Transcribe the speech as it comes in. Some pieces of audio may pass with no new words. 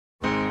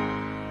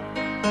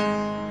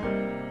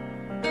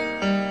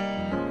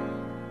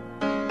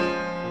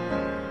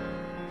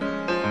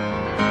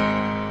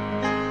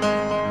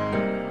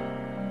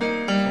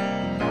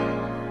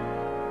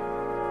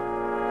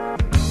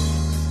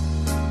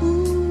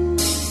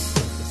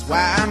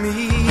why I'm easy.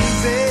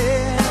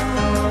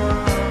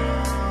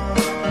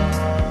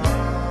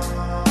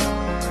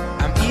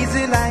 I'm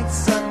easy like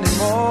Sunday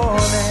morning.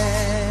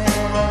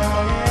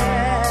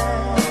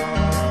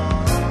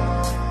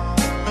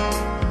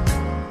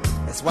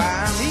 That's why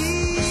I'm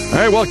easy. All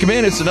right, welcome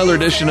in. It's another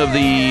edition of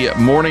the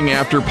Morning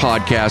After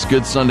Podcast.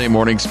 Good Sunday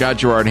morning. Scott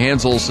Gerard,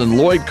 Hans Olsen,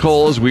 Lloyd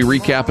Cole as we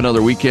recap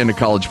another weekend of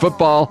college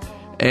football.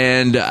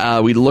 And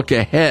we look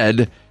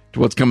ahead to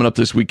what's coming up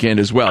this weekend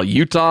as well.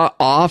 Utah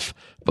off,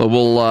 but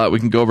we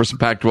can go over some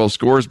Pac-12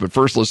 scores. But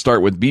first, let's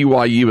start with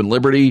BYU and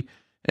Liberty.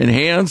 And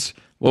Hans,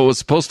 what was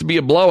supposed to be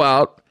a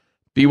blowout,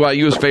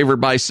 BYU is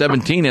favored by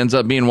 17, ends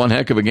up being one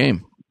heck of a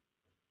game.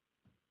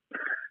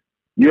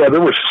 Yeah,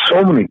 there were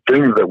so many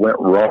things that went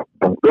wrong.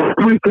 There were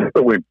so many things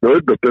that went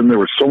good, but then there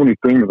were so many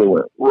things that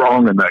went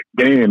wrong in that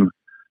game.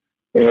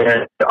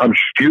 And I'm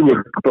sure you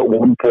look up at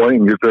one point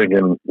and you're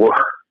thinking, well,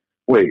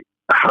 wait,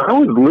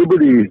 how is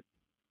Liberty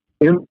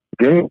in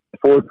the game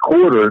fourth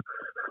quarter?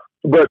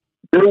 But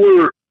there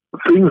were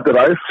things that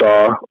I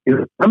saw.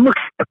 I'm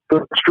looking at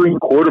third-string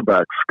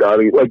quarterbacks,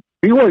 Scotty. Like,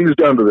 BYU's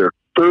down to their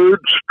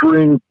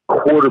third-string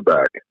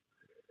quarterback.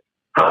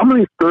 How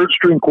many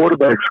third-string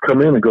quarterbacks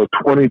come in and go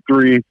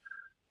 23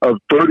 of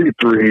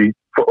 33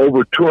 for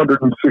over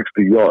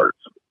 260 yards?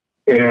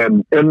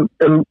 And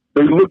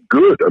they look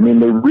good. I mean,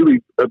 they're really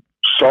a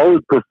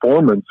solid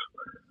performance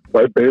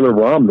by Baylor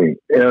Romney.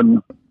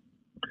 And,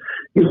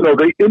 you know,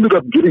 they ended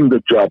up getting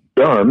the job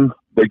done.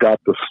 They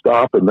got the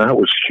stop, and that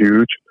was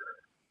huge.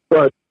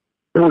 But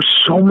there were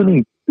so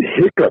many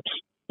hiccups.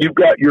 You've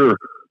got your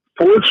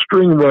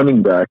fourth-string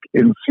running back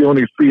in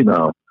Sione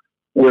Finau,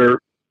 where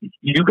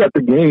you got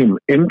the game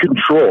in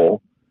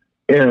control,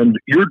 and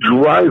you're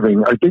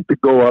driving, I think, to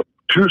go up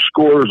 2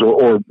 scores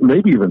or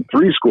maybe even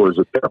 3 scores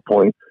at that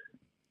point.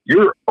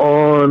 You're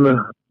on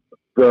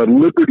the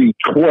Liberty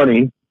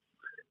 20,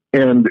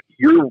 and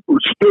you're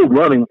still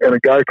running, and a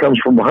guy comes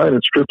from behind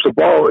and strips the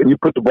ball, and you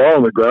put the ball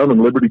on the ground,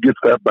 and Liberty gets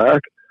that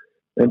back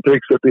and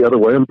takes it the other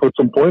way and puts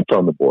some points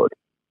on the board.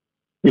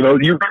 You know,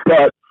 you've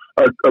got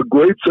a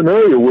great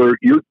scenario where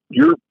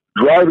you're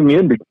driving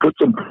in to put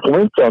some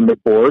points on the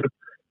board,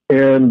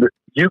 and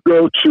you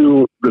go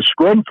to the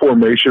scrum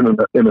formation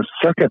in a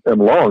second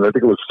and long. I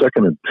think it was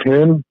 2nd and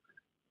 10.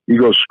 You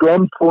go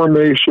scrum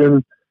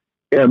formation,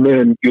 and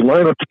then you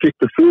line up to kick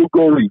the field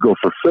goal. You go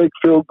for fake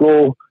field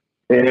goal,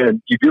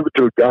 and you give it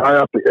to a guy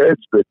off the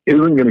edge that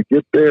isn't going to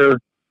get there.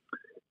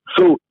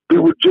 So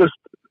there were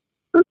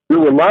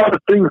a lot of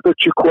things that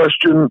you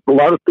questioned, a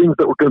lot of things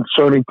that were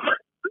concerning.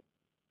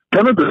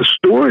 Kind of the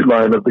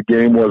storyline of the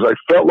game was I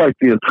felt like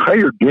the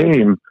entire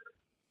game,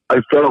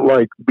 I felt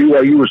like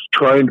BYU was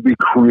trying to be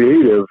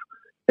creative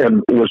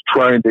and was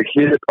trying to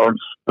hit on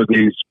some of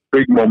these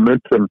big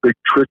momentum, big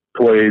trick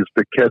plays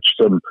to catch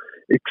some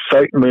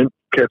excitement,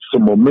 catch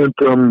some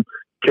momentum,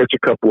 catch a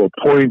couple of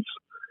points,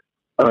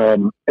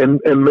 and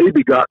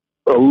maybe got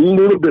a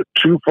little bit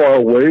too far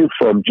away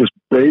from just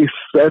base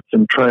sets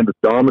and trying to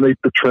dominate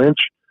the trench.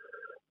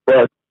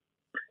 But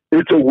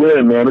it's a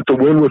win, man. It's a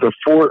win with a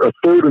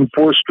 3rd and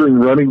 4th string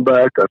running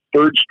back, a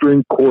 3rd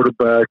string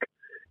quarterback.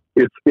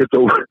 It's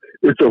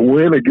a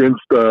win against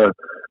a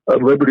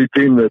Liberty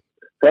team that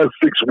has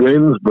 6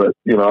 wins, but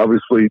you know,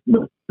 obviously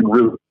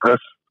really impressive.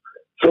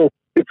 So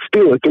it's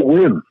a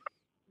win.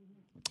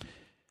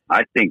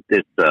 I think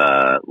this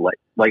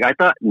like I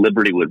thought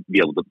Liberty would be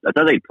able to. I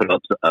thought they'd put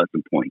up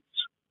some points.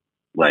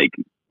 Like,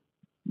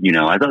 you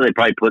know, I thought they'd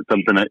probably put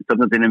something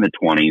in the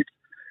 20s.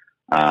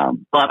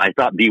 But I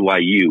thought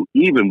BYU,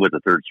 even with the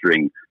 3rd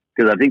string,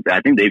 because I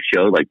think they've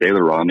showed, like,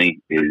 Baylor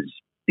Romney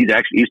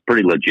he's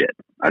pretty legit.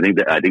 I think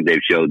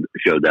they've showed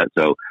that.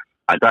 So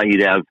I thought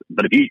he'd have,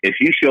 but if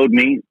you showed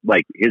me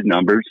like his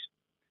numbers,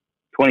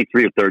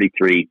 23 of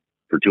 33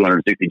 for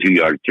 262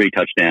 yards, 3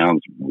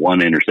 touchdowns,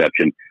 1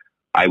 interception,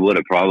 I would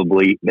have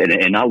probably,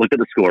 and I looked at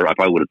the score, I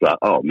probably would have thought,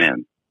 oh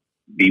man,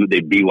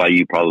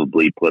 BYU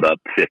probably put up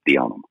 50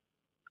 on them.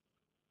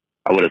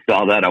 I would have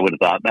saw that. I would have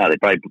thought, they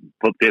probably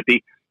put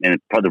 50. And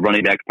the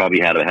running backs probably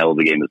had a hell of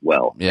a game as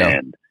well. Yeah.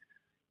 And,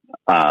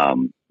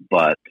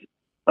 but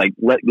like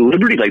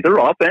Liberty, like their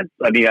offense,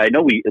 I mean, I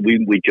know we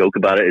joke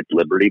about it. It's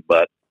Liberty,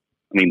 but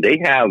I mean, they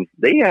have,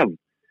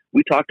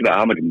 we talked about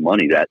how much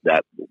money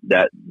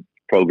that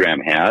program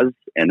has,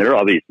 and they're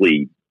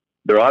obviously,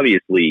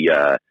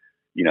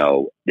 you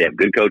know, they have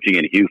good coaching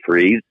in Hugh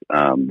Freeze.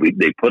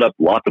 They put up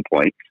lots of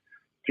points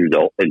through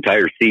the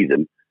entire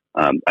season.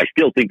 I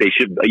still think they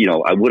should, you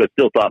know, I would have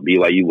still thought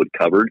BYU would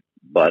covered.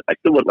 But I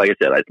still would, like I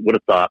said, I would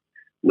have thought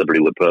Liberty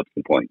would put up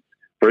some points.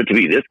 For it to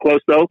be this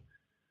close, though,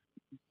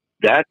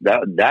 that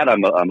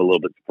I'm a little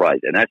bit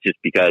surprised, and that's just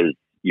because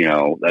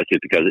because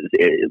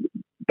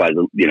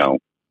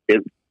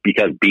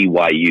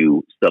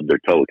BYU stubbed their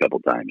toe a couple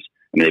times.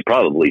 I mean, they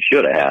probably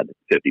should have had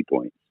 50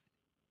 points.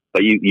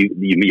 But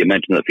you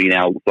mentioned the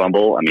Finau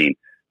fumble. I mean,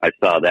 I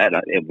saw that,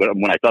 and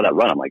when I saw that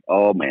run, I'm like,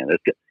 oh man,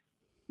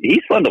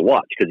 he's fun to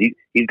watch because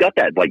he's got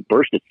that like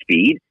burst of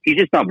speed. He's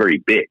just not very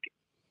big.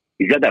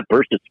 He's got that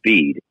burst of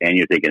speed, and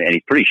you're thinking, and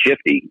he's pretty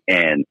shifty.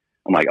 And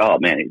I'm like, oh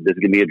man, this is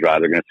gonna be a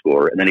drive. They're gonna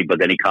score, but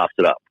then he coughs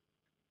it up.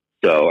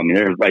 So, I mean,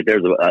 there's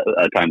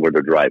a time where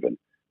they're driving.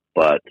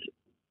 But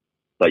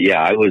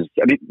yeah, you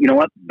know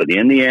what? But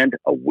in the end,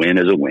 a win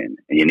is a win.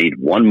 And you need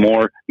one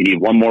more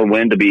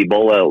win to be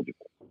bowl eligible.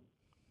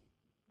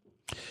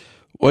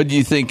 What do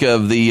you think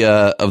of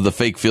the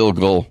fake field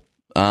goal?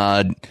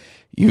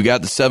 You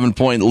got the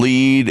 7-point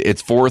lead.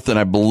 It's 4th and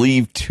I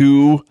believe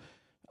 2.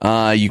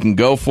 You can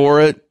go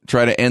for it,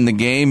 try to end the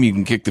game. You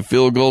can kick the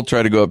field goal,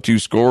 try to go up 2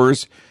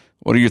 scores.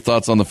 What are your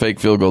thoughts on the fake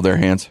field goal there,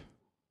 Hans?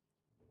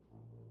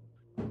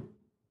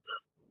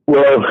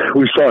 Well,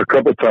 we saw a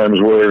couple times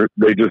where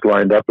they just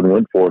lined up and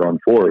went for it on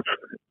 4th.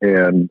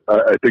 And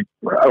I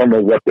don't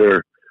know what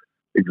their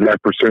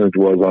exact percentage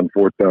was on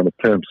 4th down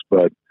attempts,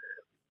 but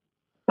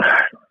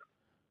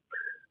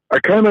I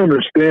kind of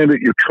understand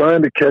it. You're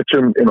trying to catch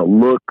him in a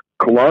look.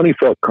 Kalani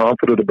felt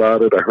confident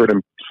about it. I heard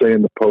him say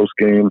in the post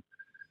game,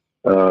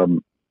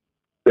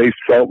 they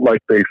felt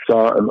like they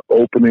saw an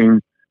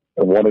opening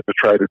and wanted to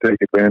try to take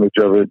advantage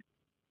of it.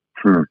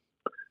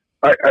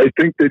 I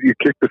think that you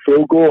kick the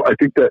field goal. I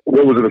think that,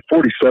 what was it, a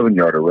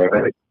 47-yarder,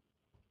 right?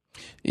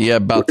 Yeah,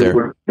 about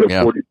there.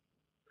 Yeah. 40,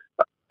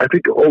 I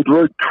think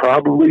Oldroyd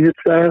probably hits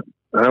that.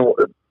 I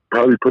would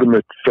probably put him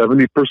at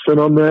 70%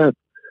 on that.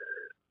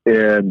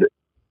 And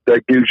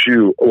that gives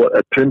you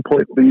a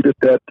 10-point lead at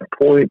that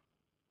point.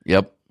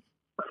 Yep.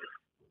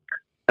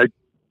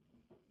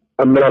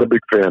 I'm not a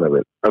big fan of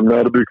it.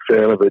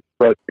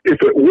 But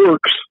if it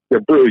works,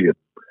 they're brilliant.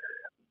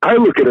 I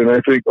look at it and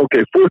I think,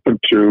 okay, 4th and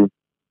 2,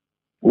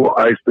 we'll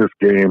ice this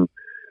game.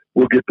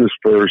 We'll get this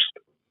first,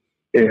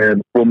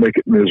 and we'll make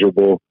it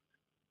miserable.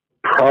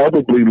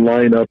 Probably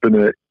line up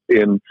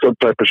in some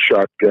type of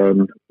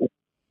shotgun,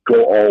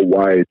 go all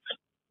wides,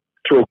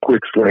 throw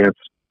quick slants.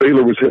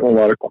 Baylor was hitting a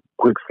lot of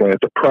quick slants.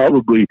 I'll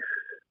probably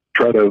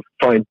try to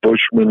find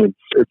Bushman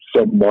at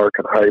some mark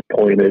and high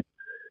point it.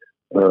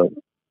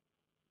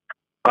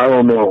 I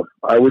don't know.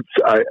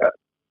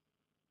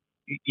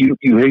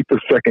 You hate the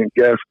second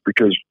guess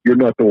because you're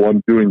not the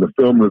one doing the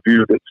film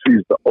review that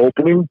sees the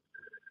opening.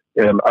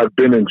 And I've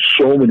been in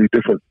so many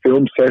different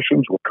film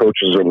sessions where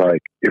coaches are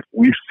like, if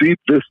we see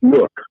this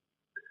look,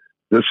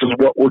 this is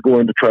what we're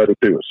going to try to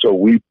do. So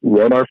we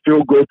run our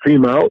field goal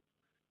team out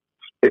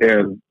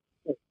and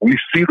we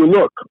see the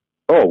look.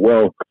 Oh,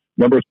 well,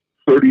 number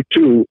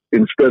 32,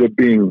 instead of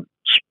being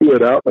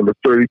split out, number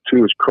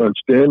 32 is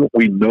crunched in.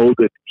 We know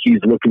that he's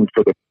looking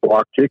for the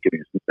block kick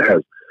and he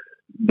has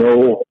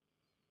no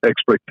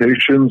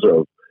expectations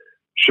of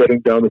shutting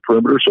down the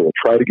perimeter, so we'll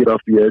try to get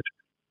off the edge.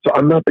 So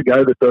I'm not the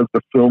guy that does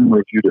the film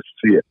review to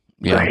see it.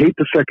 Yeah. I hate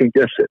to second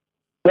guess it.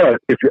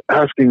 But if you're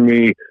asking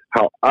me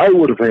how I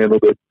would have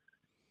handled it,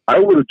 I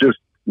would have just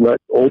let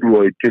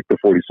Oldroyd kick the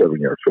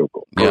 47-yard field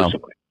goal,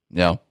 personally.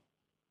 Yeah.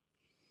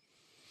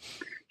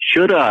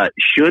 Should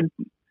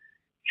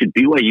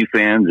BYU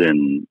fans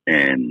and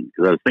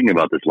because I was thinking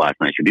about this last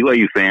night, should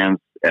BYU fans,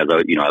 as I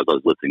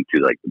was listening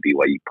to like the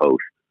BYU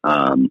post,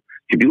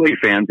 should BYU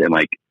fans and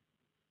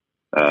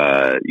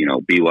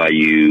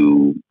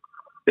BYU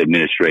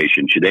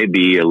administration, should they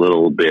be a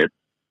little bit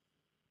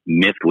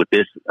miffed with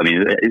this? I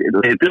mean,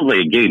 it feels like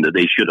a game that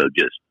they should have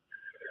just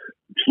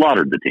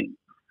slaughtered the team.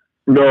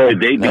 No, I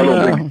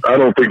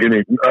don't think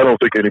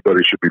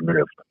anybody should be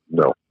miffed.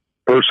 No,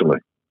 personally,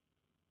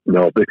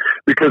 no,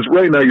 because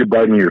right now you're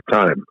biding your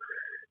time.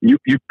 You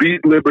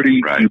beat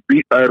Liberty, right. You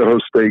beat Idaho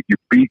State, you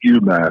beat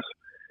UMass,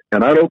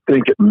 and I don't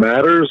think it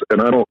matters.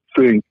 And I don't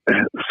think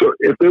so.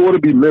 If they want to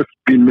be miffed,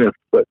 be miffed.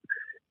 But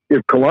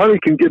if Kalani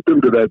can get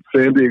them to that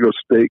San Diego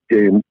State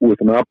game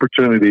with an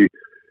opportunity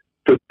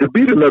to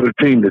beat another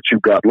team that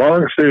you've got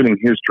long-standing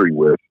history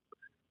with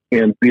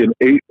and be an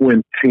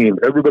 8-win team,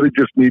 everybody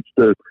just needs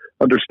to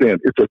understand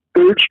it's a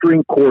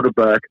third-string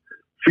quarterback.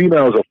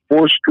 Finau's a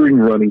 4th-string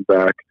running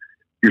back.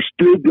 You're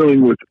still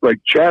dealing with, like,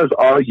 Chaz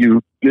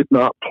Ayu did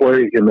not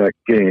play in that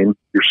game.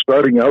 You're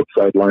starting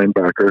outside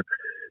linebacker.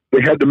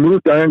 They had to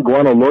move Diane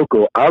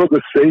Guanaloco out of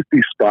the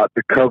safety spot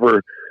to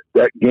cover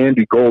that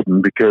Gandy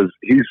Golden because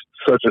he's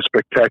such a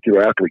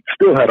spectacular athlete.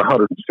 Still had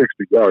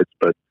 160 yards,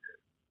 but,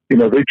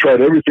 they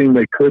tried everything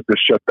they could to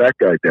shut that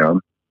guy down.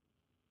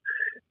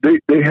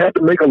 They had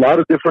to make a lot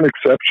of different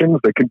exceptions.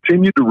 They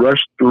continued to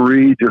rush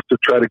 3 just to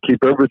try to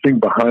keep everything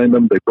behind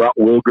them. They brought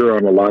Wilger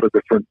on a lot of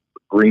different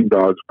green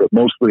dogs, but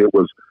mostly it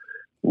was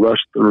rush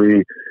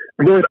 3.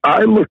 And then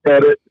I look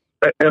at it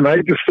and I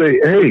just say,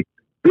 hey,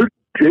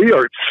 they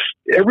are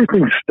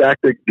everything's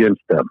stacked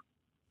against them.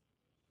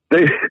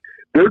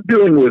 They're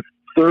dealing with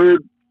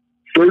third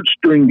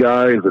string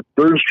guys, a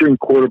 3rd-string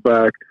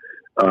quarterback,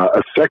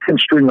 a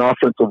 2nd-string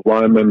offensive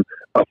lineman,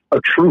 a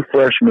true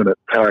freshman at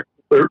tackle.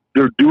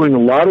 They're doing a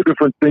lot of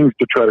different things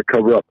to try to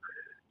cover up.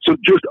 So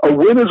just a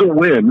win is a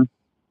win,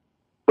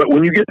 but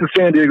when you get to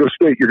San Diego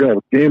State, you're going to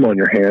have a game on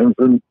your hands,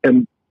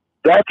 and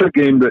that's a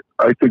game that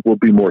I think will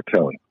be more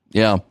telling.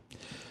 Yeah.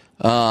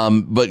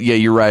 But, yeah,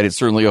 you're right. It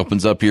certainly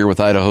opens up here with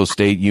Idaho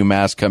State,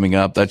 UMass coming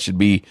up. That should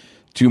be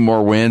 2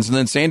 more wins. And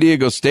then San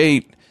Diego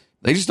State,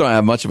 they just don't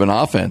have much of an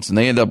offense, and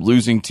they end up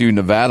losing to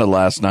Nevada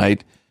last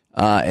night,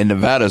 and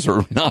Nevada's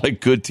not a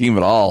good team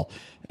at all.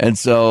 And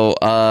so,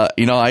 I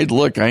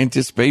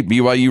anticipate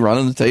BYU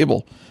running the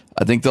table.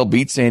 I think they'll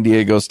beat San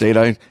Diego State.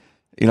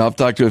 I've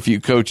talked to a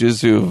few coaches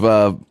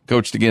who've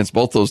coached against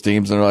both those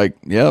teams, and they're like,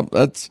 yeah,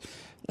 that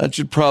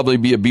should probably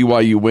be a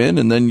BYU win.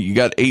 And then you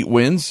got 8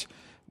 wins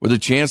with a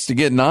chance to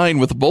get 9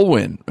 with a bowl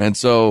win. And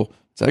so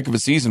it's a heck of a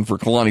season for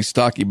Kalani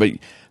Sitake. But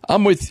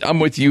I'm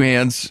with you,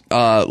 Hans,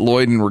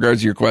 Lloyd, in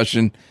regards to your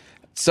question.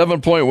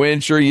 7-point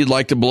win, sure, you'd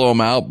like to blow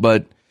them out,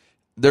 but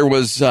there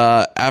was,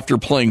 after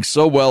playing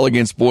so well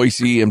against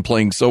Boise and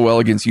playing so well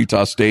against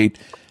Utah State,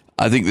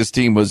 I think this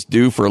team was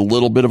due for a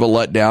little bit of a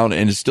letdown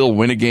and to still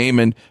win a game,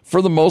 and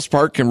for the most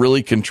part can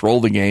really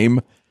control the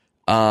game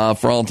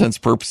for all intents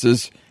and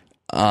purposes,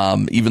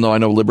 even though I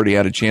know Liberty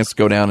had a chance to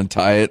go down and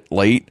tie it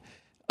late.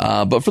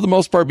 But for the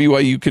most part,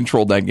 BYU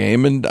controlled that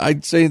game, and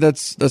I'd say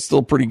that's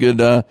still pretty good.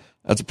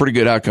 That's a pretty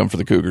good outcome for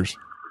the Cougars.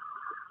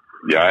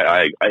 Yeah,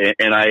 I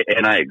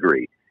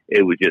agree.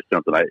 It was just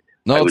something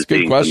it's a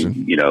good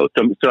question.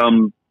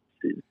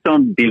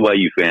 Some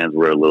BYU fans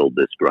were a little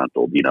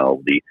disgruntled. We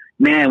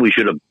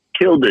should have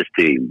killed this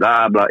team.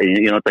 Blah blah. And,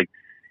 it's like,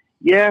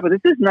 yeah, but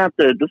this is not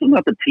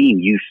the team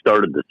you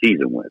started the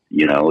season with.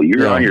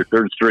 You're on your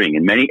third string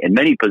in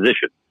many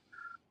positions.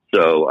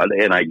 So,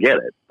 and I get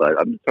it, but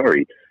I'm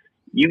sorry.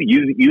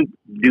 You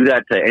do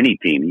that to any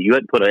team. You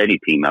had put any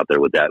team out there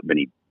with that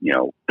many,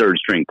 third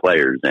string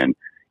players, and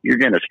you're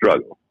going to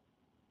struggle.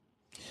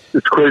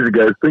 It's crazy,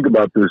 guys. Think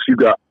about this. You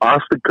got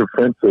Austin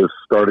Kofensis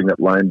starting at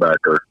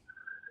linebacker.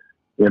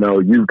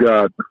 You've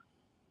got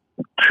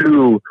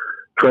 2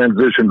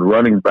 transitioned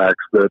running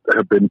backs that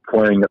have been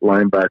playing at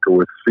linebacker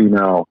with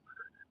Finau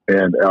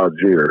and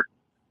Algier.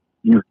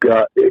 You've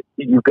got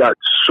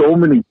so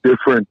many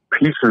different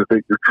pieces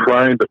that you're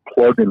trying to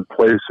plug in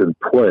place and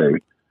play.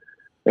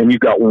 And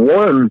you've got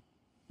one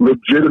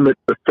legitimate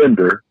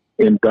defender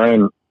in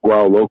Dan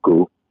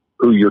Guauloku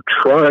who you're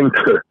trying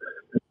to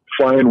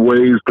find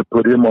ways to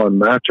put him on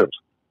matchups.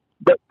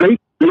 But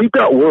they've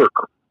got work.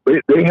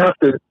 They've got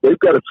to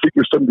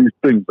figure some of these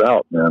things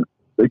out, man.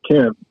 They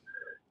can't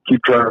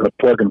keep trying to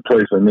plug and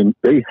place. I mean,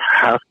 they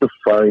have to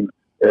find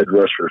edge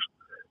rushers.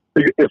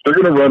 If they're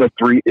going to run a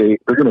 3-8,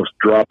 they're going to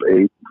drop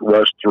 8,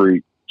 rush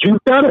 3.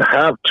 You've got to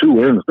have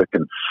 2 ends that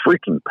can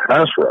freaking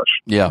pass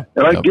rush. Yeah.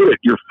 And I get it.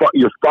 You're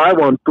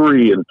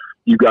 5-on-3 and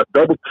you got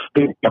double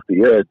team off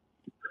the edge.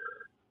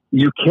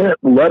 You can't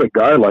let a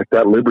guy like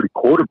that Liberty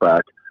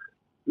quarterback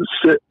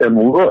sit and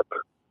look.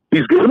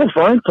 He's going to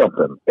find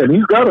something, and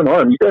he's got an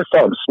arm. You guys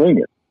saw him swing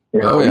it.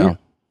 Yeah.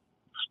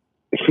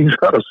 He's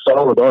got a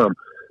solid arm.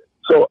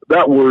 So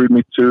that worried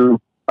me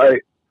too. I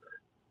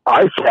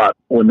thought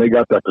when they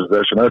got that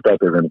possession, I thought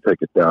they were going to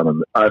take it down,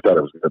 and I thought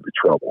it was going to be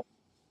trouble.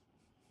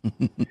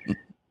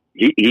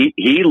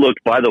 He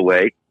looked, by the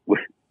way,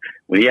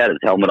 when he had his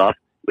helmet off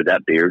with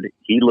that beard,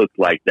 he looked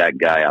like that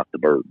guy off the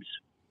Burbs.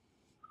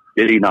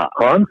 Did he not?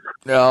 Hans?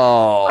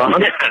 Oh.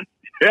 Hans?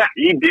 Yeah,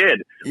 he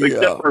did,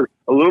 except for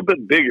a little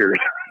bit bigger.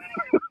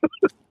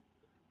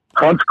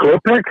 Hans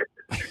Klopek?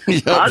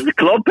 Hans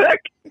Klopek?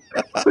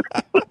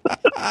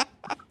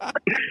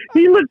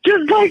 He looked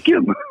just like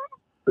him.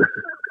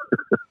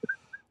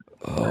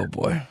 Oh,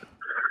 boy.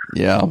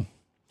 Yeah.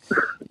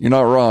 You're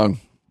not wrong.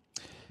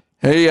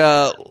 Hey,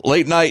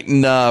 late night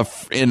in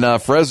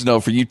Fresno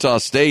for Utah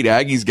State.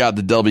 Aggies got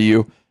the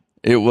W.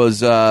 It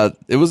was an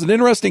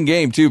interesting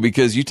game, too,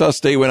 because Utah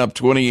State went up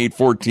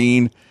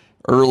 28-14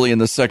 early in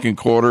the second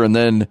quarter, and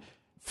then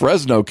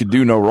Fresno could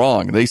do no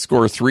wrong. They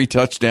score 3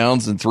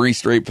 touchdowns in 3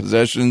 straight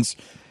possessions.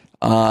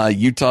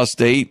 Utah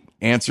State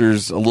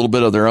answers a little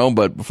bit of their own,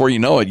 but before you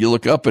know it, you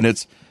look up and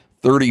it's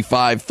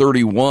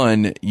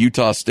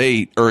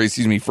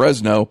 35-31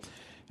 Fresno.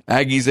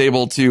 Aggies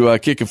able to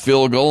kick a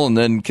field goal and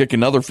then kick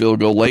another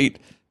field goal late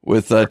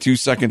with 2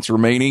 seconds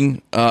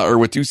remaining, or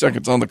with 2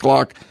 seconds on the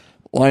clock,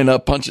 line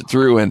up, punch it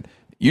through, and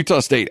Utah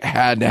State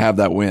had to have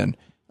that win.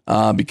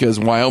 Because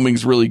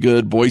Wyoming's really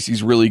good,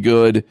 Boise's really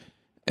good,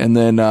 and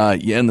then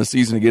you end the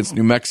season against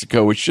New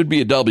Mexico, which should be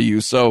a W.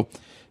 So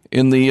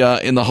in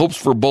the hopes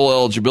for bowl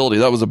eligibility,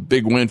 that was a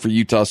big win for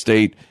Utah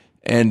State,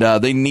 and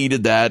they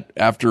needed that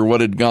after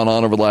what had gone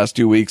on over the last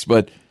 2 weeks.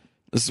 But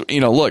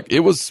look,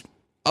 it was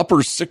upper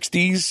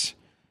 60s,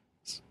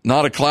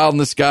 not a cloud in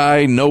the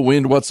sky, no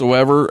wind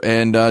whatsoever,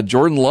 and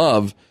Jordan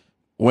Love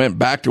went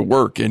back to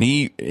work, and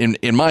he,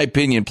 in my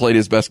opinion, played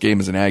his best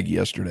game as an Aggie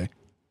yesterday.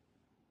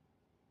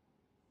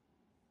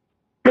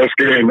 Best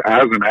game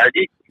as an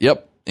Aggie?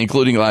 Yep,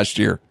 including last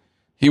year.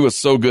 He was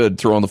so good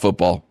throwing the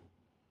football.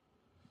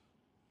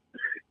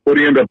 What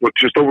did he end up with?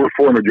 Just over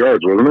 400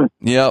 yards, wasn't it?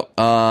 Yep.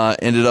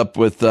 Ended up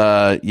with,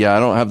 I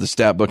don't have the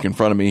stat book in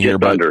front of me here.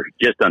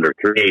 Just under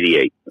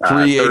 388.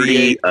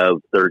 30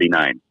 of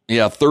 39.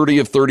 Yeah, 30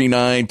 of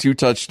 39, 2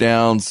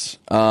 touchdowns,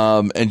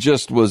 and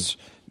just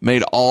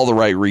made all the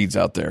right reads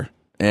out there.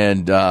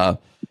 And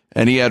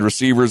he had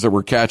receivers that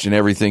were catching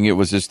everything. It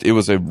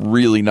was a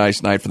really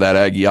nice night for that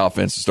Aggie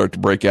offense to start to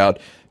break out.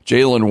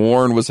 Jalen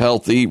Warren was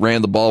healthy,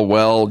 ran the ball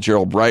well.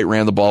 Gerald Bright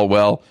ran the ball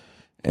well.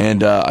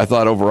 And I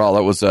thought overall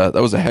that was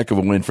a heck of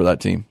a win for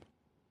that team.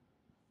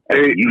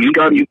 Hey,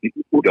 go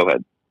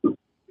ahead.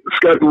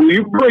 Scott, will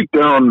you break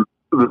down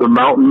the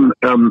Mountain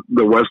and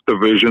the West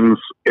divisions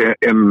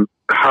and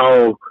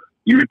how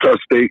Utah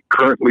State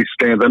currently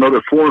stands? I know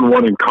they're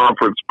 4-1 in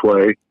conference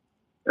play,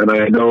 and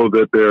I know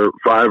that they're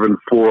 5-4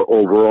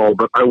 overall.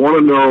 But I want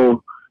to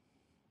know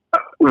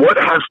what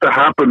has to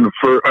happen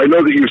for. I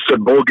know that you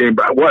said bowl game,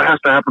 but what has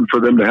to happen for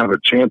them to have a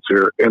chance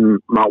here in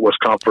Mount West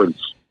Conference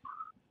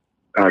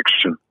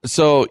action?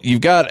 So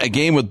you've got a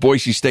game with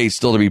Boise State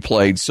still to be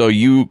played. So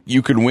you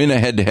could win a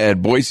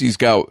head-to-head. Boise's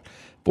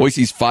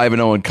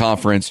 5-0 in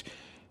conference.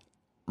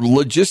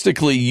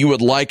 Logistically, you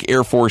would like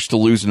Air Force to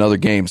lose another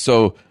game.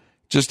 So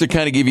just to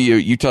kind of give you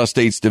Utah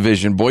State's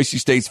division, Boise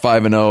State's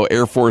 5-0,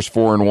 Air Force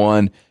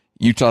 4-1,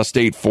 Utah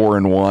State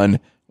 4-1,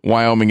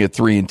 Wyoming at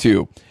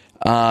 3-2.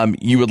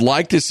 You would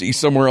like to see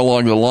somewhere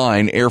along the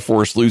line Air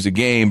Force lose a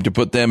game to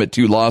put them at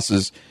 2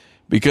 losses,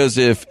 because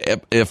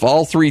if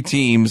all 3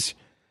 teams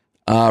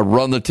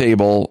run the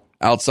table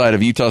outside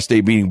of Utah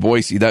State beating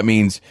Boise, that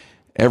means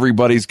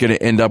everybody's going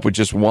to end up with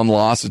just 1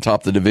 loss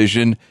atop the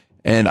division.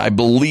 And I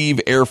believe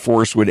Air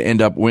Force would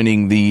end up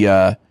winning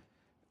the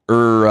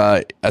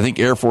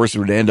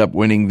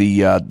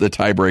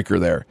tiebreaker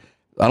there.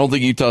 I don't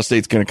think Utah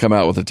State's going to come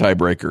out with a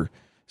tiebreaker.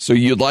 So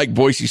you'd like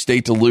Boise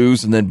State to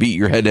lose and then beat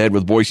your head-to-head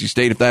with Boise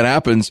State. If that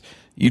happens,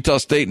 Utah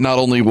State not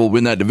only will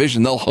win that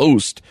division, they'll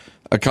host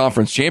a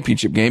conference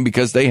championship game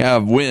because they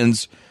have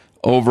wins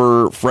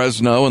over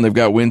Fresno and they've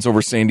got wins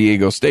over San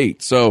Diego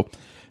State. So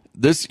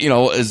this,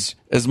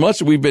 as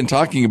much as we've been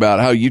talking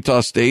about how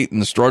Utah State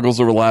and the struggles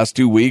over the last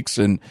 2 weeks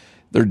and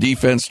their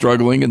defense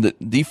struggling, and the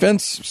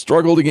defense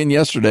struggled again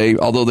yesterday,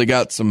 although they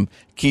got some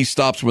key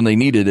stops when they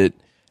needed it.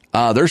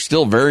 They're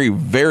still very,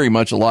 very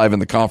much alive in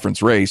the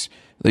conference race.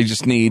 They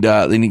just need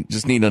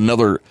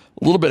another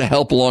little bit of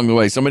help along the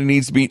way. Somebody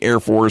needs to beat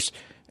Air Force,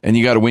 and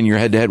you got to win your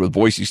head-to-head with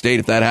Boise State.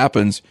 If that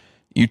happens,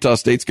 Utah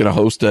State's going to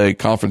host a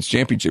conference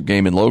championship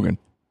game in Logan.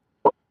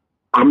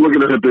 I'm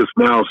looking at this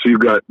now. So you've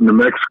got New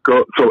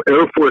Mexico. So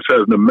Air Force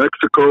has New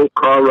Mexico,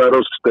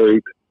 Colorado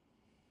State,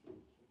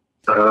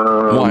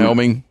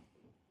 Wyoming.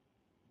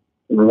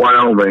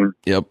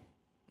 Yep.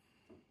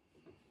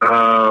 Is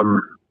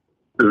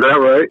that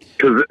right?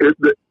 Because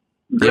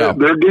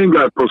their game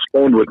got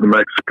postponed with New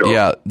Mexico.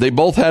 Yeah, they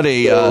both had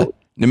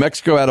New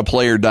Mexico had a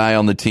player die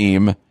on the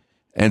team,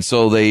 and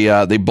so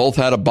they both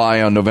had a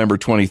bye on November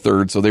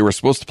 23rd. So they were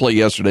supposed to play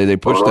yesterday. They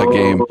pushed that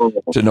game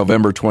to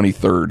November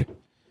 23rd.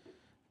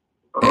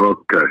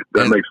 Okay,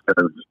 that makes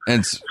sense.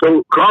 And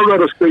so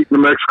Colorado State, New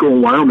Mexico,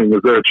 and Wyoming,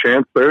 is there a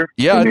chance there?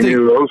 Yeah, I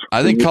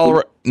think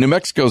New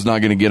Mexico's not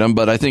going to get them,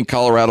 but I think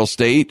Colorado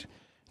State,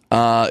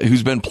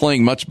 who's been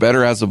playing much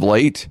better as of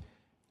late,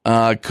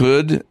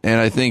 could.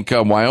 And I think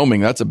Wyoming,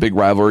 that's a big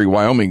rivalry.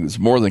 Wyoming is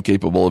more than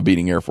capable of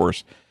beating Air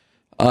Force.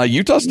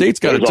 Utah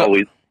State's got a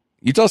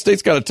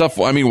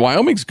tough. I mean,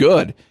 Wyoming's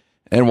good,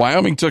 and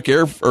Wyoming took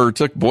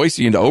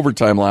Boise into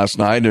overtime last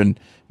night and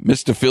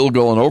missed a field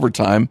goal in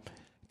overtime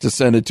to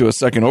send it to a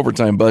second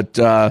overtime. But,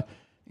 but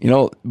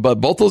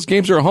both those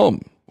games are at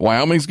home.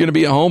 Wyoming's going to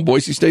be at home.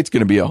 Boise State's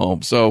going to be at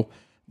home. So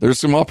there's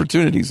some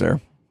opportunities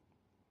there.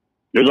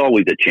 There's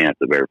always a chance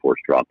of Air Force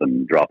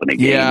dropping a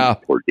game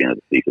towards the end of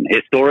the season.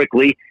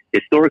 Historically,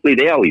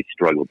 they always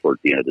struggle towards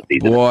the end of the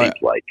season, it seems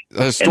like.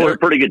 And they're a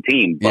pretty good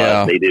team,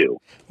 but they do.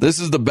 This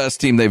is the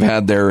best team they've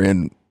had there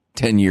in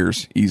 10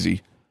 years,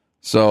 easy.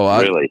 So,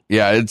 really?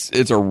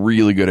 It's a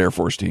really good Air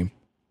Force team.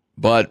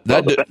 But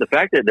the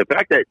fact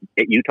that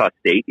Utah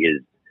State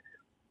is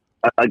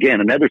again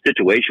another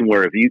situation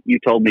where if you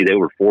told me they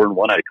were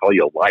 4-1, I'd call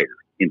you a liar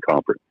in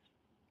conference.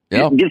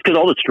 Yeah, just because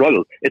all the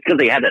struggles. It's because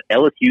they had that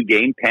LSU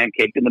game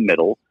pancaked in the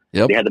middle.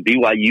 Yep. They had the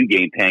BYU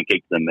game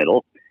pancaked in the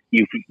middle.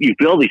 You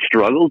feel these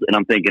struggles, and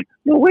I'm thinking,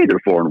 no way, they're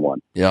 4-1.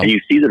 Yeah. And you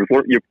see that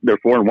they're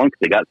 4-1 because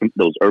they got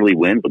those early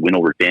wins, the win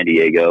over San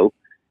Diego.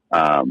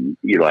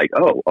 You're like,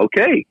 oh,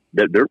 okay,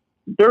 they're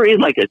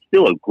in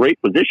still a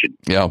great position.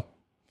 Yeah.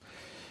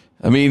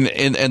 I mean,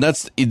 and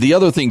that's the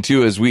other thing,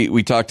 too, is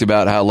we talked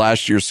about how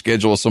last year's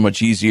schedule was so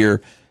much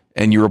easier,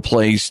 and you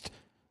replaced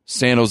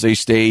San Jose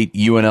State,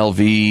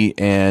 UNLV,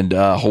 and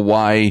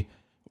Hawaii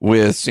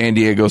with San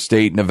Diego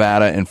State,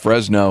 Nevada, and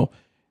Fresno,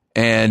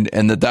 and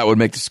that would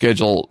make the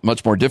schedule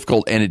much more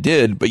difficult, and it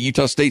did, but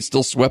Utah State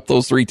still swept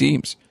those 3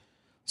 teams.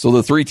 So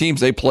the 3 teams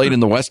they played in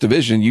the West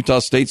Division, Utah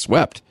State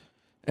swept.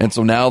 And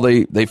so now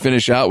they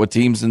finish out with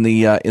teams in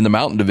the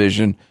Mountain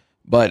Division.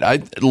 But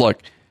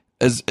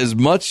as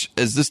much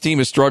as this team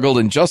has struggled,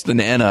 and Justin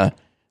Enna,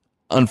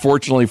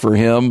 unfortunately for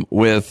him,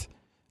 with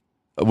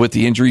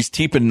the injuries,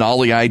 Teepan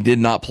Naliai did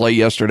not play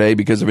yesterday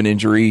because of an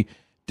injury.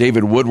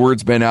 David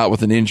Woodward's been out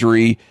with an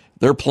injury.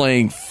 They're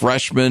playing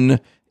freshmen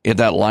at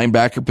that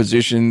linebacker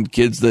position,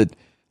 kids that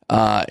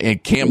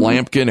and Cam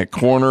Lampkin at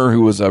corner,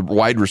 who was a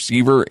wide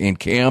receiver in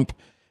camp.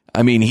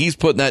 I mean, he's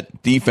putting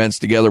that defense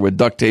together with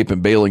duct tape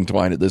and baling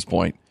twine at this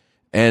point.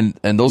 And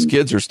those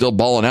kids are still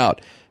balling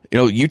out.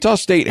 Utah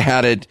State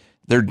had it.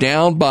 They're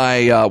down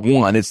by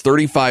 1. It's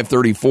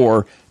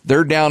 35-34.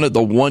 They're down at the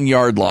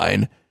 1-yard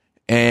line,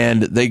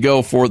 and they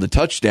go for the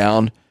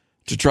touchdown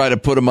to try to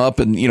put them up.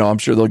 And, I'm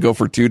sure they'll go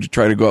for 2 to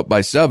try to go up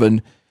by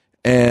 7.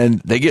 and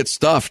they get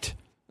stuffed.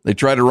 They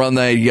try to run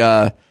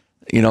the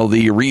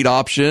read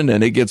option,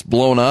 and it gets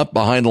blown up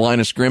behind the line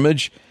of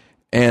scrimmage.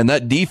 And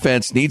that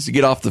defense needs to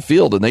get off the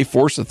field, and they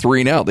force a 3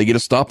 and out. They get a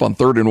stop on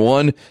 3rd and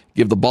 1,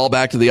 give the ball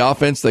back to the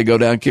offense. They go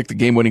down and kick the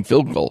game-winning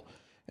field goal.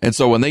 And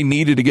so when they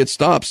needed to get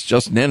stops,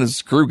 Justin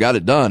Hennon's crew got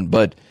it done.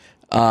 But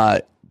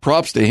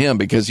props to him,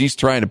 because he's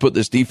trying to put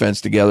this defense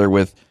together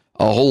with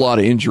a whole lot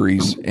of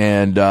injuries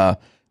and some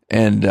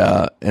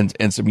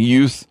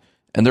youth,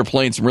 and they're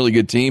playing some really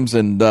good teams.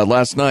 And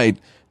last night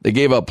they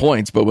gave up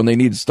points, but when they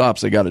needed stops,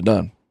 they got it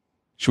done.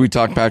 Should we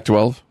talk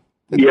Pac-12?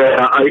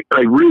 Yeah, I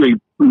really,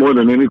 more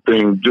than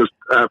anything, just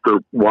after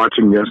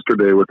watching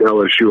yesterday with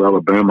LSU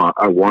Alabama,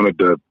 I wanted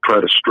to try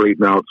to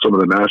straighten out some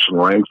of the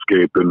national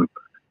landscape and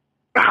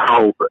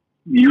how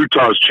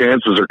Utah's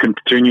chances are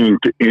continuing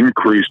to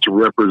increase to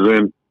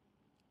represent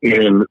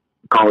in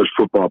college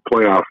football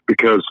playoff,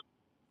 because,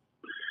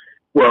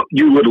 well,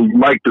 you would have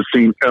liked to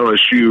see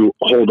LSU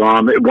hold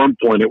on. At one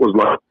point, it was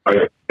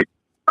like,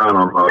 I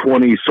don't know,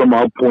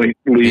 20-some-odd point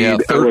lead. Yeah,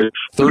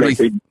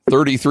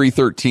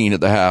 33-13 at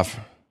the half.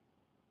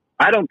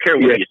 I don't care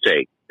what you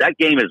say. That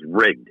game is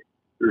rigged.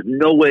 There's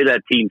no way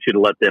that team should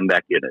have let them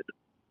back in it.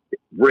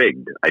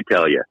 Rigged, I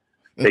tell you.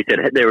 They said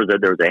there was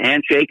a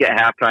handshake at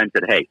halftime.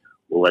 Said, "Hey,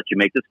 we'll let you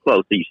make this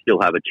close, so you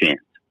still have a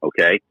chance."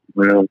 Okay.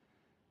 Well,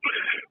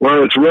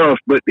 it's rough,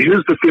 but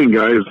here's the thing,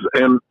 guys.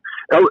 And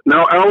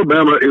now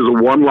Alabama is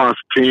a one-loss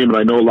team, and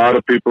I know a lot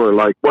of people are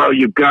like, "Well,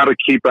 you've got to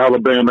keep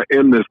Alabama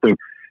in this thing."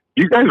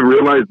 You guys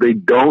realize they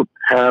don't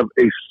have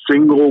a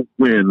single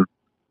win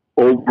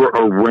over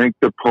a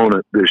ranked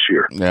opponent this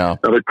year. Yeah.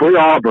 Now they play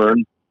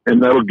Auburn,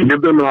 and that'll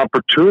give them an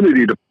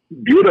opportunity to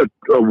get a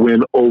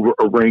win over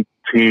a ranked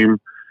team.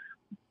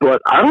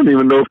 But I don't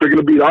even know if they're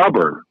going to beat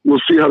Auburn.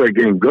 We'll see how that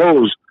game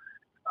goes.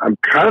 I'm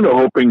kind of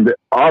hoping that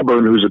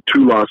Auburn, who's a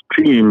 2-loss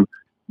team,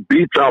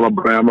 beats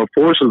Alabama,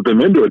 forces them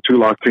into a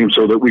 2-loss team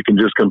so that we can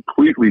just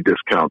completely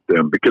discount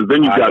them. Because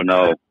then you got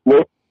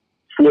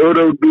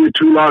Florida would be a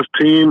 2-loss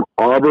team,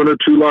 Auburn a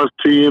 2-loss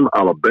team,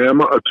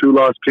 Alabama a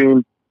 2-loss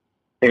team.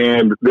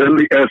 And then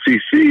the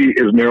SEC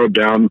is narrowed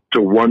down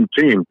to one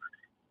team.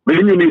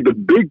 Then you need the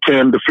Big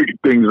Ten to figure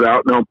things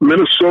out. Now,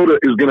 Minnesota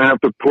is going to have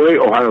to play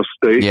Ohio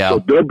State, so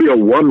there'll be a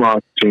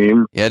 1-loss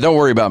team. Yeah, don't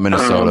worry about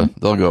Minnesota.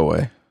 They'll go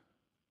away.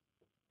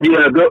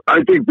 Yeah,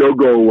 I think they'll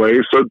go away.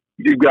 So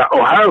you've got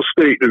Ohio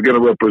State is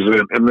going to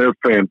represent, and they're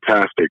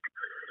fantastic.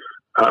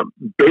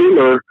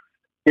 Baylor,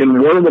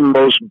 in one of the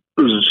most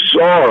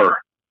bizarre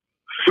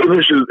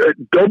finishes at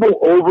double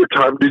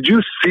overtime. Did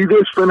you see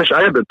this finish?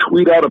 I had to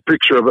tweet out a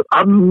picture of it.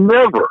 I've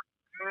never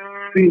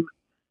seen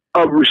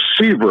a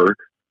receiver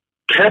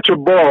catch a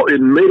ball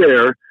in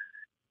midair,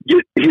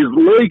 get his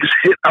legs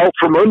hit out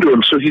from under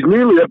him, so he's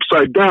nearly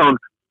upside down.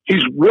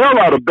 He's well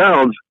out of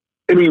bounds,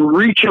 and he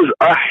reaches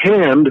a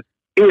hand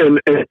in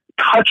and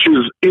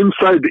touches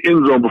inside the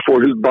end zone before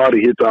his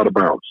body hits out of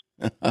bounds.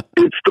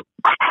 It's the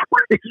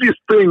craziest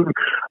thing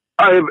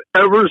I have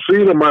ever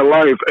seen in my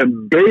life,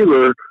 and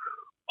Baylor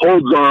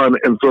holds on,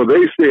 and so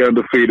they stay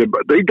undefeated.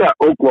 But they got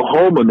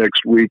Oklahoma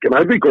next week, and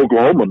I think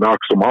Oklahoma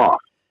knocks them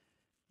off.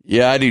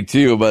 Yeah, I do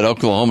too, but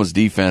Oklahoma's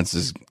defense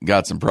has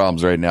got some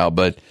problems right now.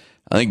 But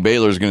I think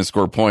Baylor's going to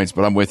score points,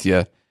 but I'm with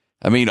you.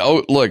 I mean,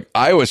 look,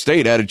 Iowa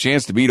State had a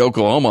chance to beat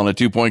Oklahoma on a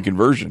 2-point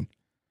conversion.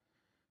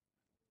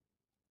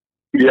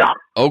 Yeah.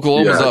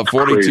 Oklahoma's up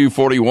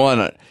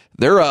 42-41.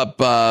 They're up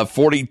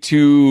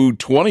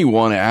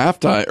 42-21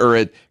 at halftime,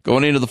 or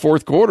going into the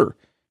fourth quarter.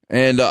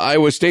 And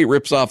Iowa State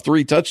rips off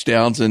 3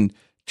 touchdowns and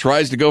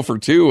tries to go for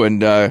 2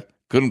 and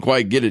couldn't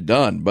quite get it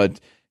done. But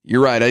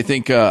you're right. I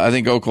think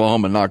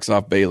Oklahoma knocks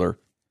off Baylor.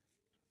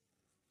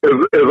 As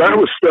I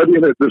was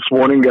studying it this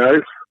morning,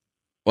 guys.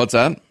 What's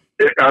that?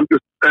 As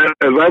I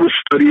was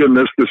studying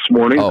this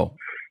morning,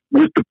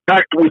 with the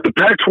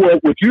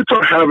Pac-12, with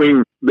Utah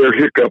having their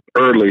hiccup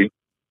early,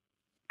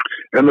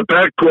 and the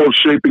Pac-12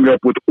 shaping up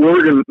with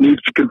Oregon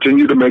needs to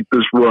continue to make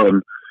this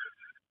run.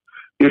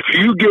 If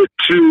you get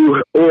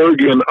to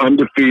Oregon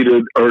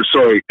undefeated,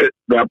 at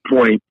that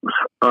point,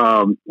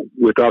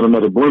 without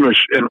another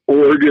blemish, and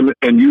Oregon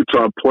and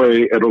Utah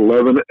play at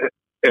 11-1,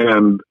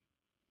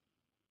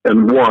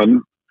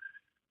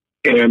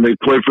 and they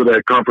play for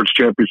that conference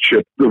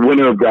championship, the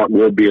winner of that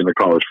will be in the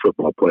college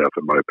football playoff,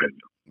 in my opinion.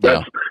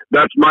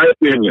 That's my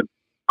opinion.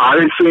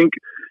 I think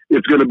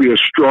it's going to be a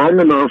strong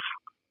enough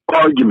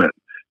argument.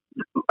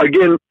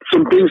 Again,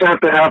 some things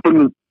have to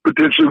happen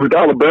potentially with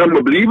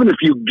Alabama, but even if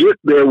you get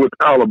there with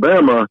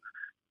Alabama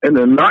and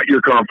they're not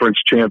your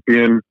conference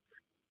champion,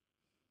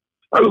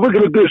 I was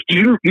looking at this.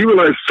 Do you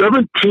realize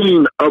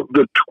 17 of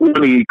the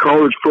 20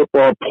 college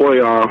football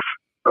playoff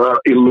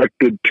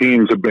elected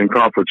teams have been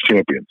conference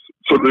champions?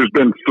 So there's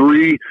been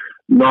 3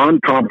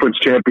 non-conference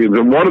champions,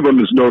 and one of them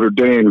is Notre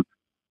Dame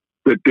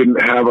that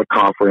didn't have a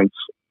conference.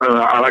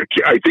 I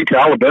think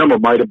Alabama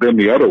might have been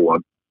the other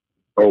one,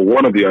 or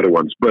one of the other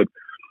ones, but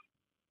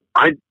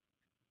I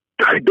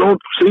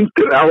don't think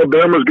that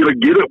Alabama is going to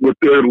get it with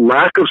their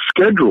lack of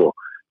schedule.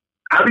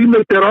 How do you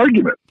make that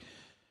argument?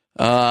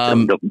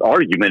 The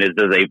argument is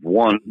that they've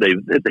won. They've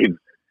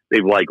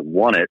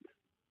won it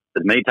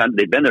as many times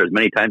they've been there as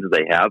many times as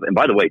they have. And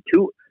by the way,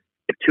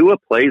 if Tua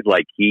plays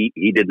like he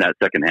did in that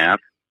second half,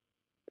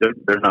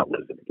 they're not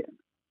losing again.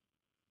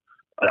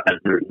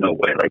 There's no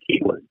way. Like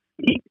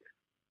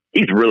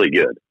he's really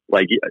good.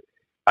 Like you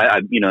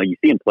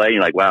see him play, and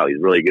you're like, wow,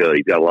 he's really good.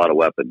 He's got a lot of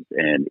weapons,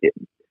 and the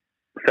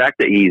fact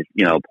that he's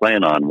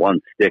playing on one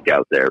stick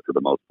out there for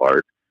the most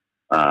part,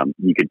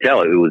 you could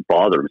tell it was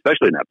bothering him,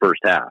 especially in that first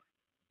half.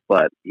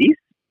 But he's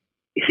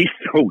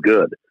so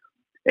good,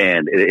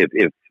 and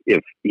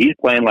if he's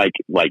playing like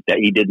that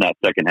he did in that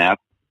second half,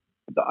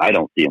 I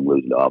don't see him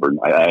losing to Auburn.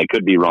 I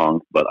could be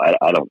wrong, but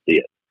I don't see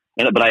it.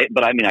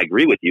 But I mean, I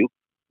agree with you.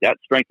 That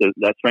strength is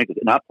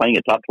not playing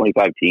a top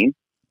 25 team.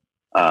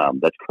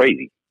 That's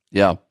crazy.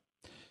 Yeah.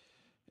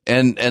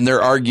 And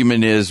their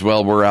argument is,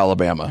 well, we're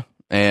Alabama.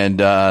 And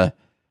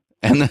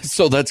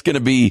so that's going to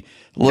be,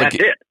 look, that's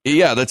it.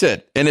 Yeah, that's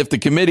it. And if the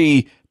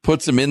committee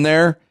puts them in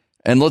there,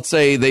 and let's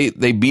say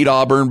they beat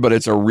Auburn, but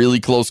it's a really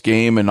close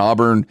game and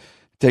Auburn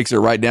takes it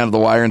right down to the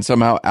wire and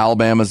somehow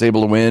Alabama is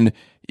able to win,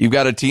 you've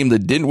got a team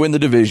that didn't win the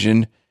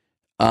division.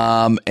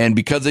 And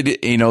because they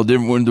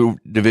didn't win the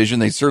division,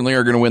 they certainly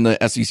are going to win the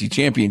SEC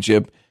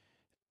championship.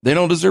 They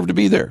don't deserve to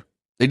be there.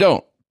 They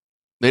don't.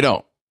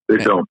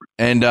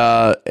 And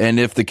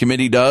if the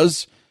committee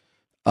does,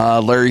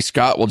 Larry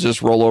Scott will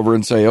just roll over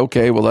and say,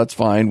 okay, well, that's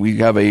fine. We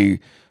have a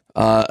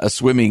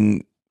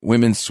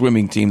women's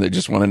swimming team that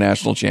just won a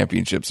national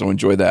championship. So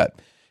enjoy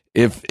that.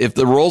 If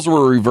the roles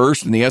were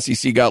reversed and the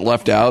SEC got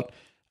left out,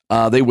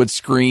 they would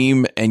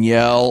scream and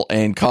yell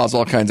and cause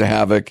all kinds of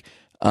havoc.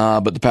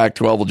 But the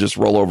Pac-12 will just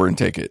roll over and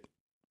take it,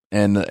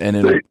 and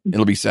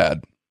it'll be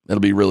sad. It'll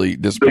be really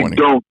disappointing.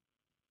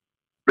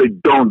 They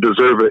don't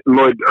deserve it. And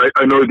Lloyd,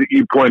 I know that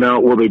you point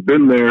out, well, they've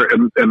been there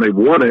and they've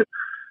won it.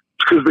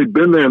 It's because they've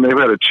been there and they've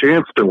had a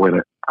chance to win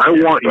it. I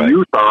want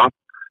Utah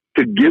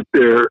to get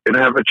there and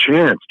have a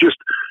chance. Just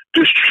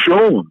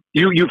show them.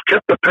 You've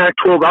kept the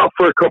Pac-12 out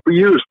for a couple of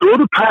years. Throw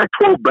the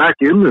Pac-12 back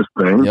in this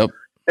thing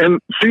and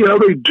see how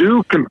they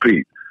do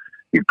compete.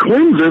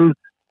 Clemson.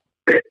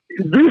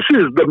 This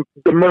is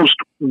the most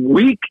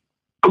weak.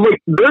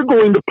 Like, they're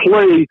going to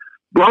play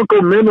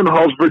Bronco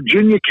Mendenhall's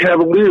Virginia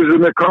Cavaliers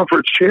in their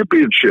conference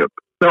championship.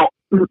 Now,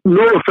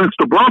 no offense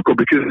to Bronco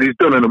because he's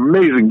done an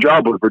amazing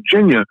job with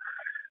Virginia,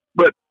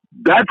 but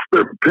that's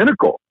their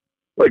pinnacle.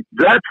 Like,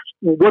 that's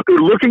what they're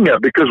looking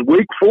at because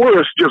Wake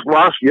Forest just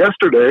lost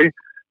yesterday,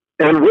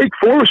 and Wake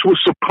Forest was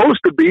supposed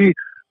to be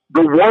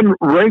the one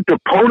ranked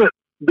opponent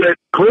that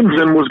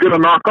Clemson was going to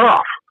knock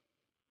off.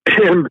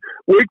 And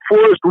Wake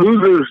Forest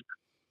loses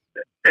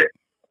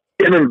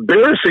an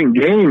embarrassing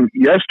game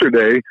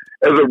yesterday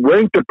as a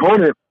ranked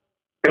opponent,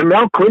 and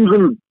now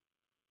Clemson,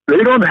 they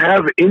don't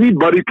have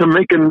anybody to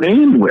make a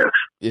name with.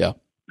 Yeah.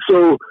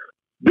 So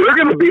they're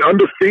going to be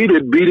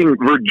undefeated, beating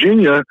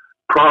Virginia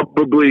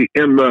probably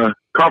in the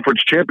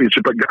conference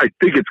championship. I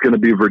think it's going to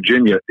be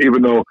Virginia,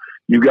 even though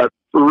you got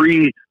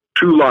 3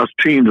 two-loss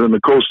teams in the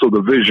Coastal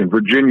Division,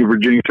 Virginia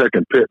Tech,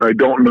 and Pitt. I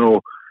don't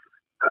know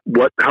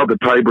how the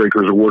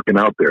tiebreakers are working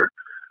out there.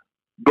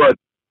 But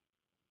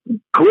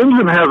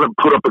Clemson hasn't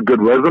put up a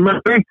good resume.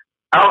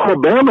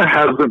 Alabama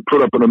hasn't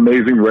put up an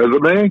amazing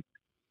resume.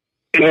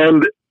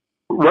 And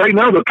right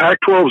now the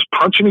Pac-12 is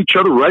punching each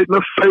other right in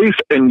the face.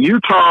 And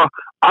Utah,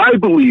 I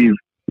believe,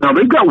 now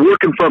they've got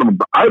work in front of them,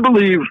 but I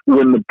believe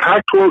when the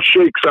Pac-12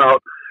 shakes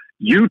out,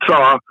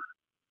 Utah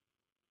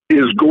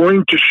is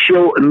going to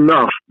show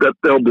enough that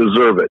they'll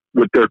deserve it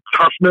with their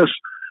toughness,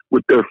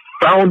 with their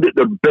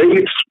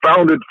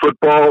base-founded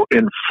football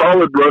and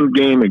solid run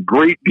game and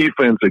great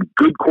defense and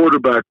good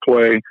quarterback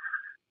play,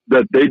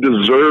 that they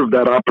deserve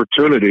that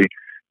opportunity.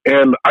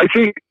 And I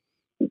think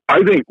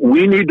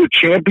we need to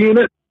champion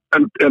it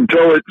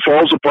until it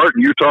falls apart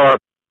and Utah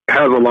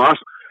has a loss.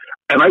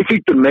 And I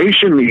think the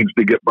nation needs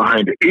to get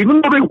behind it,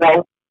 even though they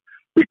won't,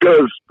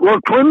 because, well,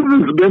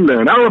 Clemson's been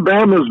there and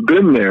Alabama's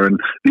been there and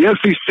the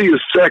SEC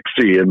is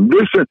sexy and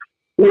this and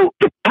well,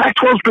 the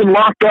Pac-12's been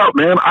locked out,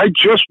 man. I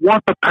just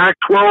want the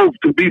Pac-12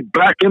 to be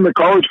back in the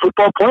college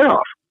football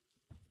playoff.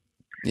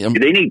 Do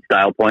they need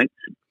style points?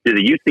 Do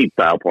the Utes need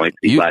style points?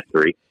 These last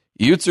 3.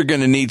 Utes are going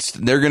to need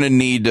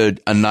to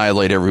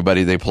annihilate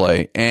everybody they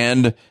play,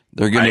 and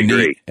they're going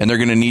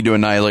to need to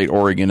annihilate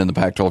Oregon in the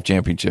Pac-12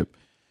 championship.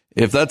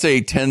 If that's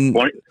a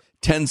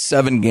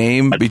 10-7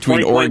 game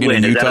between Oregon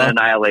and Utah, is that an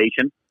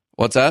annihilation?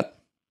 What's that?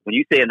 When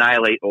you say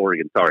annihilate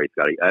Oregon, sorry,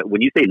 Scotty.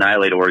 When you say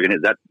annihilate Oregon,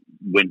 is that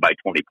win by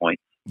 20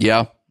 points?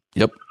 Yeah.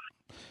 Yep.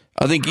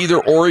 I think either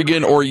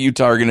Oregon or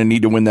Utah are going to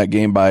need to win that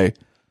game by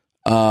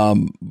 2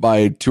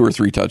 or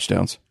 3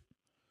 touchdowns.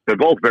 They're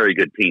both very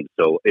good teams,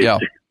 so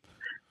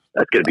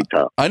that's going to be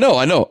tough. I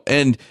know.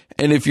 And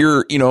if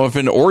you're, if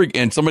in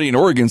Oregon and somebody in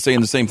Oregon saying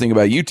the same thing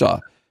about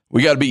Utah,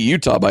 we got to beat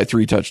Utah by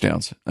 3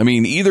 touchdowns. I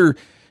mean, either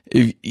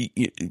if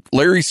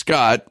Larry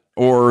Scott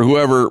or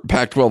whoever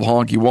Pac-12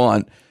 honk you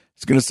want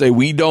is going to say,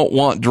 we don't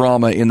want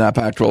drama in that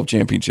Pac-12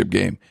 championship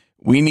game.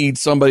 We need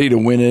somebody to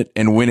win it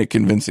and win it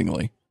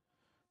convincingly.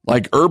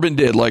 Like Urban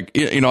did. Like,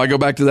 I go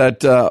back to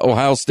that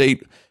Ohio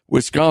State,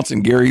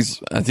 Wisconsin.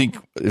 Gary's, I think,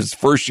 his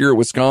first year at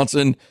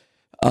Wisconsin,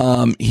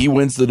 He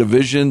wins the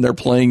division. They're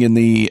playing in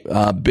the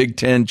Big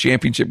Ten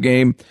championship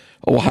game.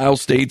 Ohio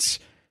State's,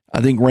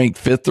 I think,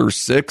 ranked 5th or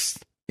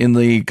 6th in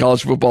the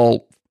college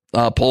football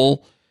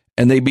poll,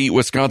 and they beat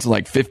Wisconsin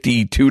like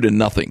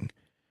 52-0.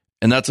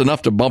 And that's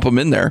enough to bump them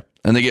in there,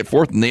 and they get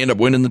 4th, and they end up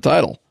winning the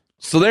title.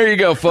 So there you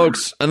go,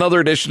 folks. Another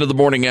edition of the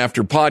Morning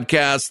After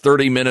podcast,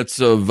 30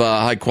 minutes of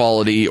high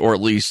quality, or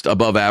at least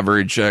above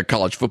average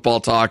college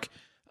football talk.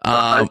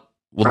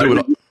 We'll do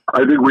it.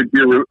 I think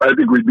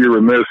we'd be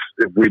remiss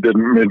if we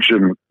didn't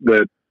mention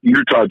that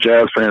Utah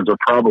Jazz fans are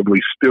probably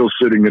still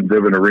sitting in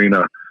Vivint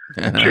Arena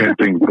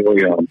chanting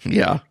 "Boyan."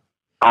 Yeah,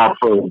 off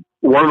of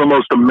one of the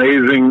most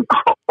amazing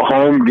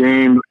home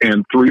games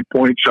and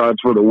 3-point shots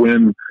for the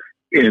win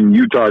in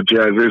Utah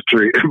Jazz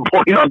history. And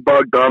Boyan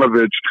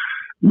Bogdanovic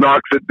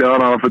knocks it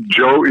down off of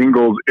Joe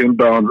Ingles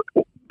inbounds.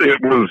 That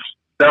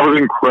was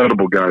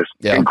incredible, guys.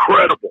 Yeah.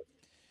 Incredible.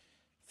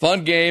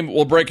 Fun game.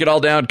 We'll break it all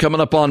down coming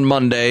up on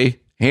Monday.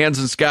 Hans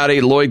and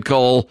Scotty, Lloyd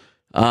Cole.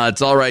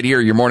 It's all right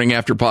here. Your Morning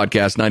After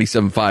podcast,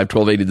 97.5,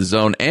 1280 The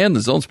Zone, and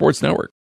the Zone Sports Network.